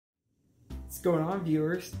What's going on,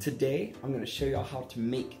 viewers? Today I'm going to show y'all how to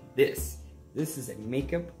make this. This is a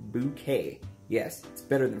makeup bouquet. Yes, it's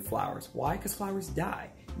better than flowers. Why? Because flowers die.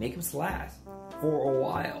 Makeups last for a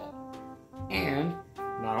while. And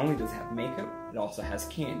not only does it have makeup, it also has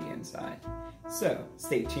candy inside. So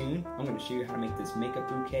stay tuned. I'm going to show you how to make this makeup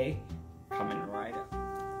bouquet coming right up.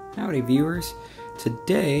 Howdy, viewers.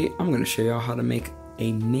 Today I'm going to show y'all how to make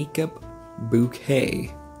a makeup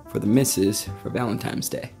bouquet for the missus for Valentine's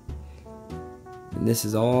Day. And this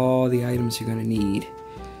is all the items you're gonna need.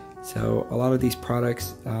 So a lot of these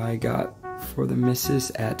products I got for the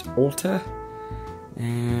missus at Ulta,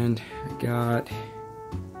 and I got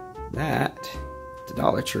that at the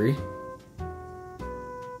Dollar Tree,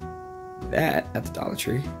 that at the Dollar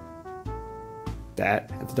Tree,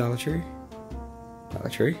 that at the Dollar Tree, Dollar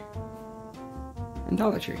Tree, and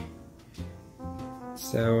Dollar Tree.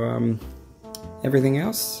 So everything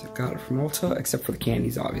else, I got it from Ulta, except for the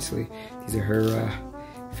candies, obviously. These are her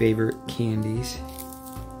favorite candies.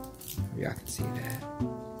 Y'all can see that.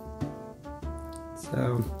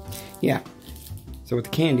 So, yeah. So with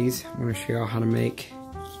the candies, I'm going to show y'all how to make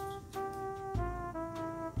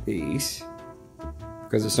these.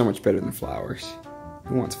 Because they're so much better than flowers.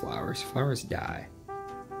 Who wants flowers? Flowers die.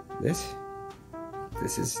 This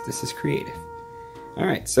is creative.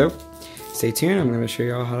 Alright, so stay tuned. I'm going to show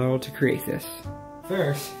y'all how to create this.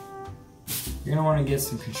 First, you're going to want to get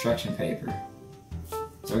some construction paper.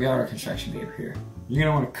 So we got our construction paper here. You're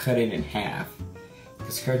going to want to cut it in half.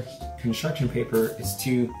 Because construction paper is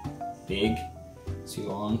too big, too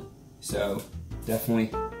long. So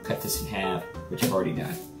definitely cut this in half, which I've already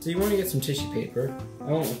done. So you want to get some tissue paper. I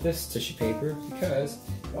went with this tissue paper because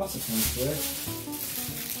it also comes with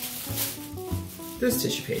this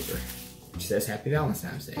tissue paper, which says Happy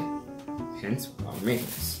Valentine's Day. Hence why I'm making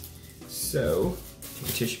this. So, take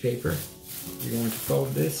a tissue paper. You're going to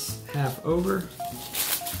fold this half over.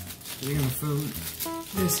 You're going to fold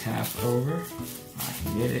this half over. I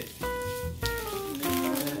can get it.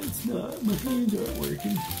 It's not, my hands aren't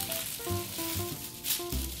working.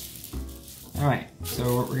 Alright,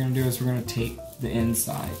 so what we're going to do is we're going to tape the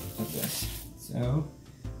inside of this. So,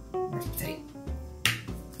 where's the tape?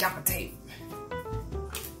 Got my tape.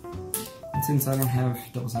 And since I don't have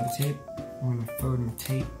double-sided tape, I'm going to fold my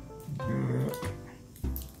tape.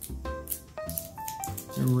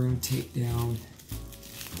 And we're going to tape down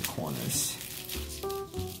the corners.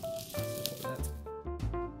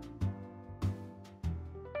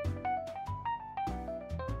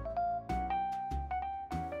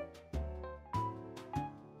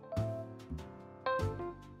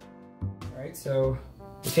 Alright, so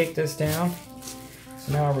we take this down.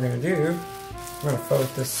 So now what we're going to do, we're going to fold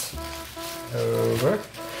this over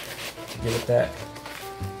to give it that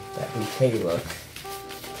bouquet look.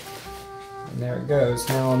 And there it goes.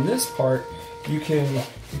 Now on this part, you can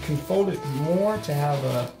fold it more to have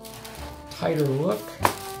a tighter look.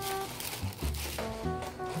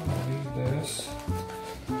 I'll leave this.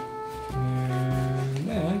 And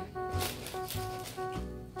then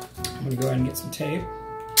I'm gonna go ahead and get some tape.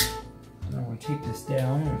 And I'm gonna tape this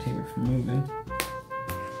down. I'm gonna tape it from moving.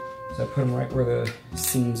 So I put them right where the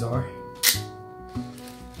seams are.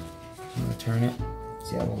 I'm gonna turn it.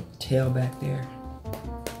 See that little tail back there?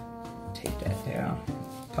 Tape that down.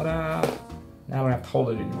 Ta-da! Now I don't have to hold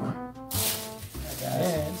it anymore.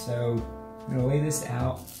 Alright, so I'm gonna lay this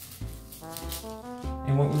out.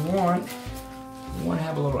 And what we want to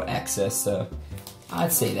have a little excess, so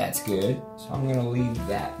I'd say that's good. So I'm gonna leave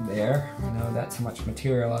that there. I know that's how much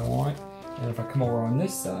material I want. And if I come over on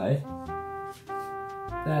this side,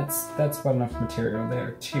 that's about enough material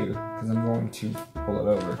there too, because I'm going to pull it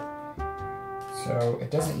over. So it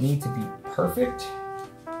doesn't need to be perfect.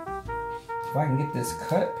 If I can get this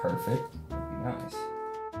cut perfect, that'd be nice.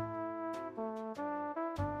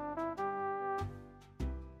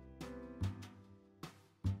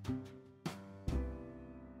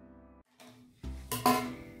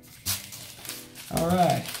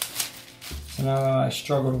 Alright, so now that I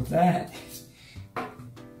struggled with that, I'm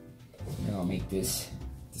gonna make this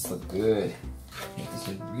look good. Make this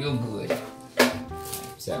look real good.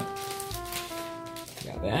 So,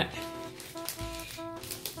 got that.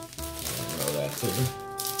 Roll that too.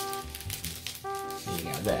 And you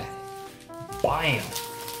got that. Bam!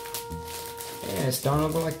 And it's starting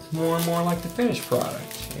to look like more and more like the finished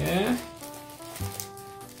product. Yeah?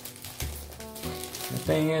 The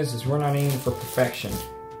thing is we're not aiming for perfection.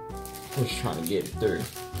 We're just trying to get it through.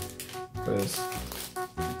 Because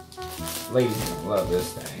ladies are gonna love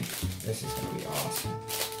this thing. This is gonna be awesome.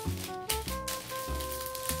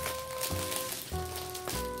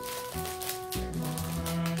 Come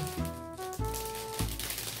on.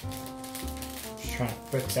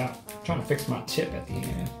 trying to fix my tip at the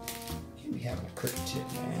end. Can't be having a crooked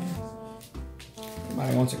tip, man.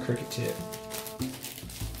 Nobody wants a crooked tip. So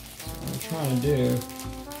what I'm trying to do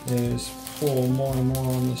is pull more and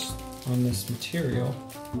more on this material.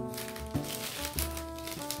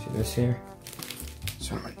 See this here?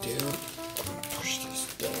 So what I'm gonna do, I'm gonna push this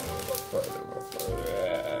down a little further.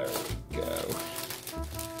 There we go.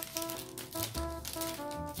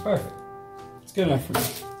 Perfect. It's good enough for me.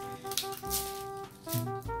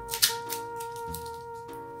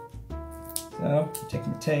 So, I'm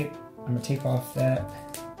taking the tape. I'm gonna tape off that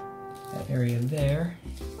area there.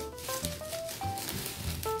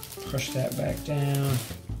 Push that back down.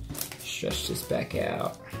 Stretch this back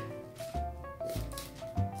out.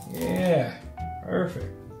 Yeah,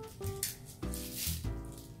 perfect.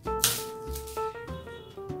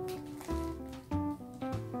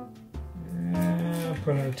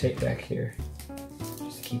 Put another tape back here,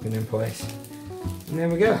 just to keep it in place. And there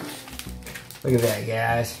we go. Look at that,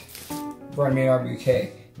 guys. Brought me our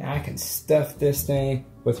bouquet. Now I can stuff this thing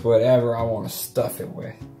with whatever I want to stuff it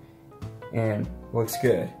with, and looks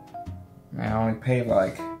good. I only paid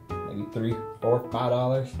like maybe $3, $4,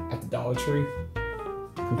 $5 at the Dollar Tree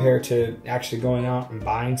compared to actually going out and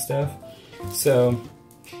buying stuff. So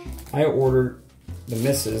I ordered the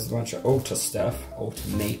missus a bunch of Ulta stuff, Ulta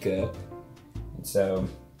makeup. So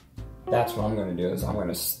that's what I'm gonna do, is I'm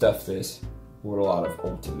gonna stuff this with a lot of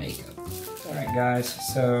Ulta makeup. All right, guys,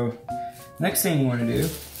 so next thing you wanna do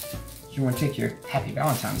is you wanna take your Happy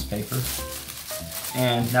Valentine's paper,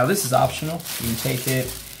 and now this is optional. You can take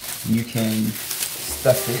it, you can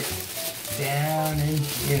stuff it down in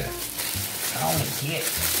here. Only get,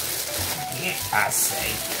 I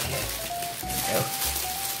say, there you go.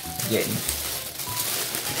 Getting.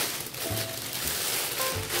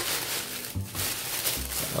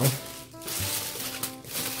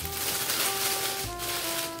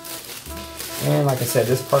 And like I said,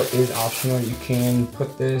 this part is optional. You can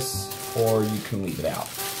put this or you can leave it out.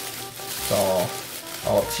 It's all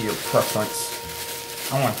up to your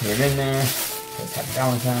preference. I want to put it in there because Happy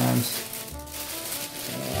Valentine's,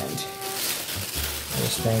 and I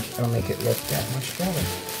just think it'll make it look that much better.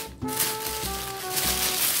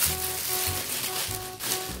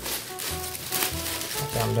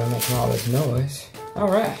 After I'm done making all this noise.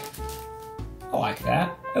 Alright. I like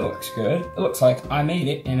that. It looks good. It looks like I made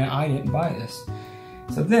it and I didn't buy this.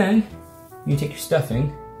 So then, you take your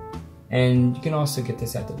stuffing, and you can also get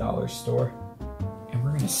this at the dollar store. And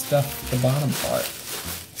we're gonna stuff the bottom part.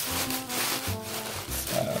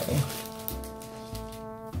 So,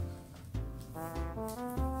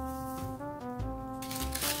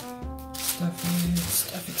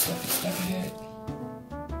 stuff it.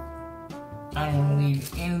 I don't wanna leave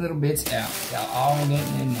any little bits out. Got all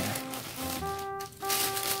getting in there.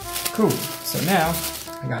 Cool, so now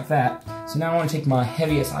I got that. So now I want to take my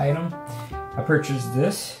heaviest item. I purchased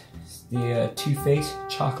this, the Too Faced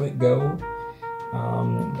Chocolate Gold.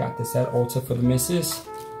 Got this at Ulta for the missus.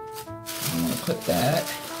 I'm gonna put that.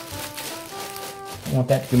 I want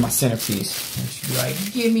that to be my centerpiece. And she'd be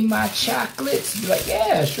like, "Give me my chocolates." Be like,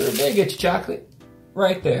 "Yeah, sure did get your chocolate."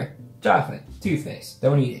 Right there, chocolate, Too Faced.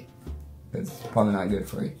 Don't eat it, because it's probably not good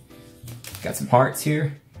for you. Got some hearts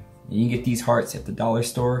here. You can get these hearts at the dollar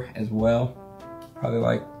store as well. Probably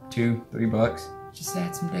like $2, $3. Just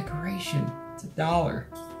add some decoration. It's $1.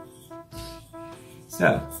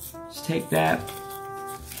 So just take that,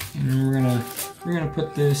 and we're gonna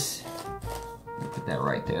put this. Put that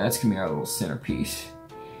right there. That's gonna be our little centerpiece.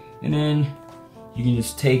 And then you can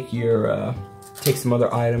just take your take some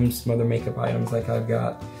other items, some other makeup items. Like I've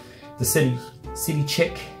got the City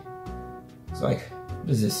Chic. It's like, what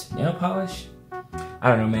is this? Nail polish? I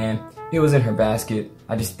don't know, man. It was in her basket.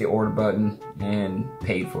 I just hit the order button and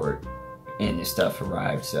paid for it, and the stuff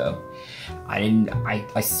arrived. So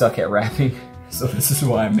I suck at wrapping, so this is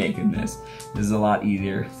why I'm making this. This is a lot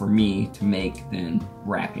easier for me to make than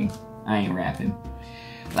wrapping. I ain't wrapping.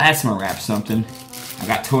 Last time I wrapped something, I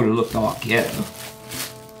got told it looked all ghetto.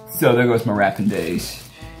 So there goes my wrapping days.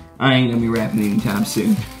 I ain't gonna be wrapping anytime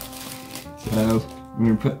soon. So I'm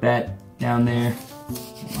gonna put that down there.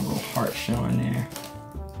 My little heart showing there.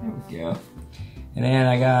 There we go. And then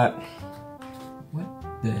I got, what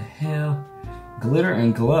the hell? Glitter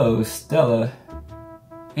and Glow Stella.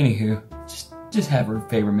 Anywho, just have her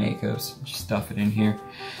favorite makeups. Just stuff it in here.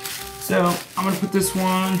 So I'm gonna put this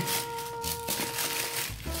one.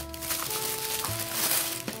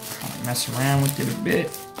 Kind of mess around with it a bit.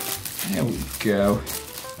 There we go.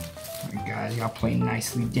 Alright guys, y'all play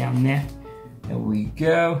nicely down there. There we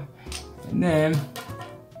go. And then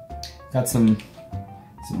got some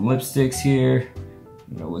lipsticks here. I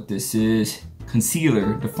don't know what this is.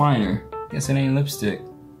 concealer, definer. Guess it ain't lipstick.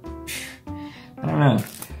 I don't know.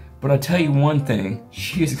 But I'll tell you one thing,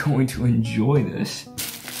 she is going to enjoy this.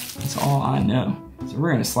 That's all I know. So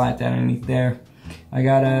we're gonna slap that underneath there. I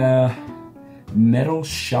got a Metal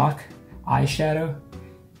Shock eyeshadow.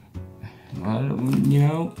 You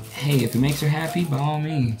know, hey, if it makes her happy, by all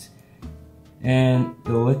means. And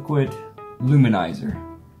the Liquid luminizer.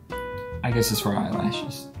 I guess it's for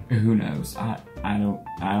eyelashes. Who knows? I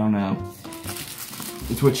don't know.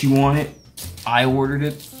 It's what she wanted. I ordered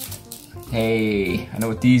it. Hey, I know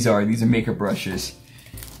what these are. These are makeup brushes.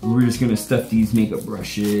 We're just gonna stuff these makeup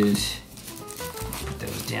brushes. Put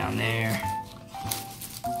those down there.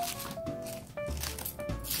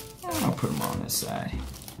 I'll put them on this side.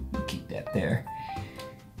 Keep that there.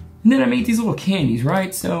 And then I made these little candies,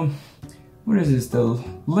 right? So, what is this? The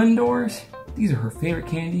Lindors? These are her favorite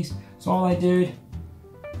candies. So all I did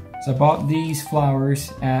is I bought these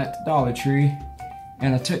flowers at Dollar Tree,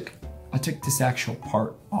 and I took this actual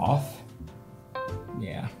part off.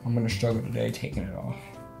 Yeah, I'm gonna struggle today taking it off.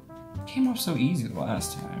 It came off so easy the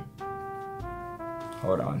last time.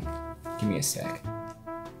 Hold on, give me a sec.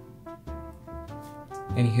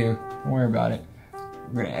 Anywho, don't worry about it.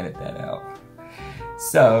 We're gonna edit that out.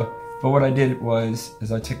 So, but what I did was,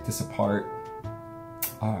 is I took this apart.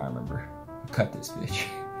 Oh, I remember. I cut this bitch.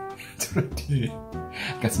 That's what I did.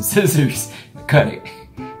 Got some scissors. Cut it.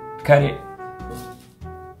 Cut it.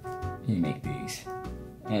 You make these.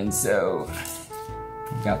 And so,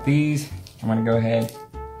 I've got these. I'm gonna go ahead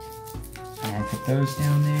and put those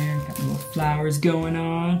down there. Got little flowers going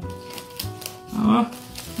on. Oh,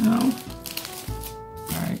 no.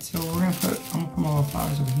 Alright, so I'm gonna put my little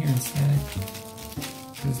flowers over here instead.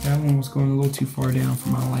 Because that one was going a little too far down for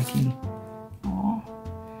my liking. Aw.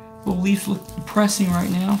 Little leaves look depressing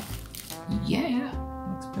right now. Yeah,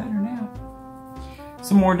 looks better now.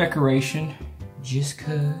 Some more decoration. Just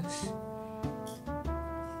cause.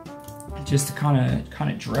 Just to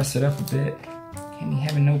kinda dress it up a bit. Can't be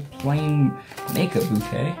having no plain makeup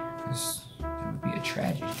bouquet, because that would be a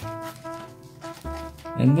tragedy.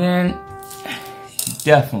 And then,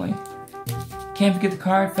 definitely, can't forget the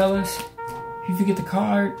card, fellas. If you forget the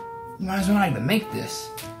card, you might as well not even make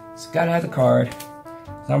this. So gotta have the card.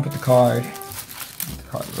 So I'm gonna put the card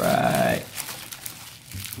right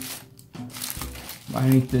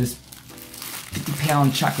underneath this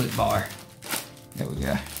 50-pound chocolate bar. There we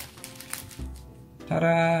go.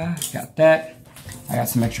 Ta-da! Got that. I got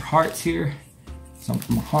some extra hearts here. Some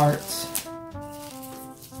for my hearts.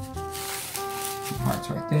 Some hearts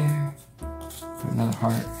right there. Put another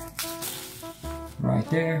heart right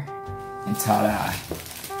there. And ta-da!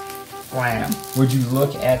 Blam! Would you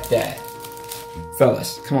look at that?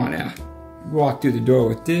 Fellas, come on now. Walk through the door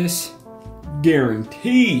with this.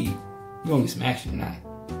 Guaranteed. You're gonna get some action tonight.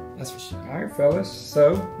 That's for sure. Alright, fellas.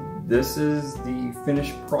 So, this is the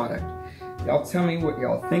finished product. Y'all tell me what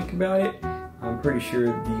y'all think about it. I'm pretty sure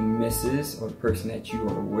the missus or the person that you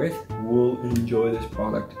are with will enjoy this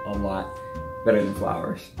product a lot better than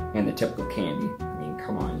flowers and the typical candy. I mean,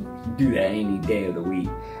 come on, you can do that any day of the week.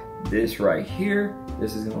 This right here,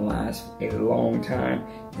 this is gonna last a long time,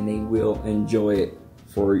 and they will enjoy it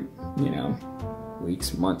for, you know,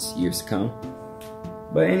 weeks, months, years to come.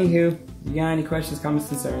 But anywho, if you got any questions, comments,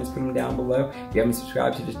 concerns, put them down below. If you haven't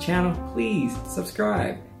subscribed to the channel, please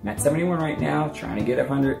subscribe. I'm at 71 right now, trying to get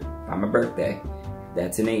 100 by my birthday.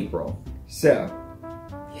 That's in April. So,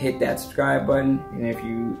 hit that subscribe button, and if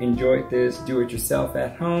you enjoyed this, do it yourself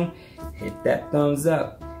at home, hit that thumbs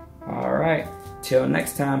up. Alright, till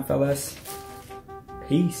next time, fellas.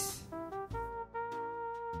 Peace.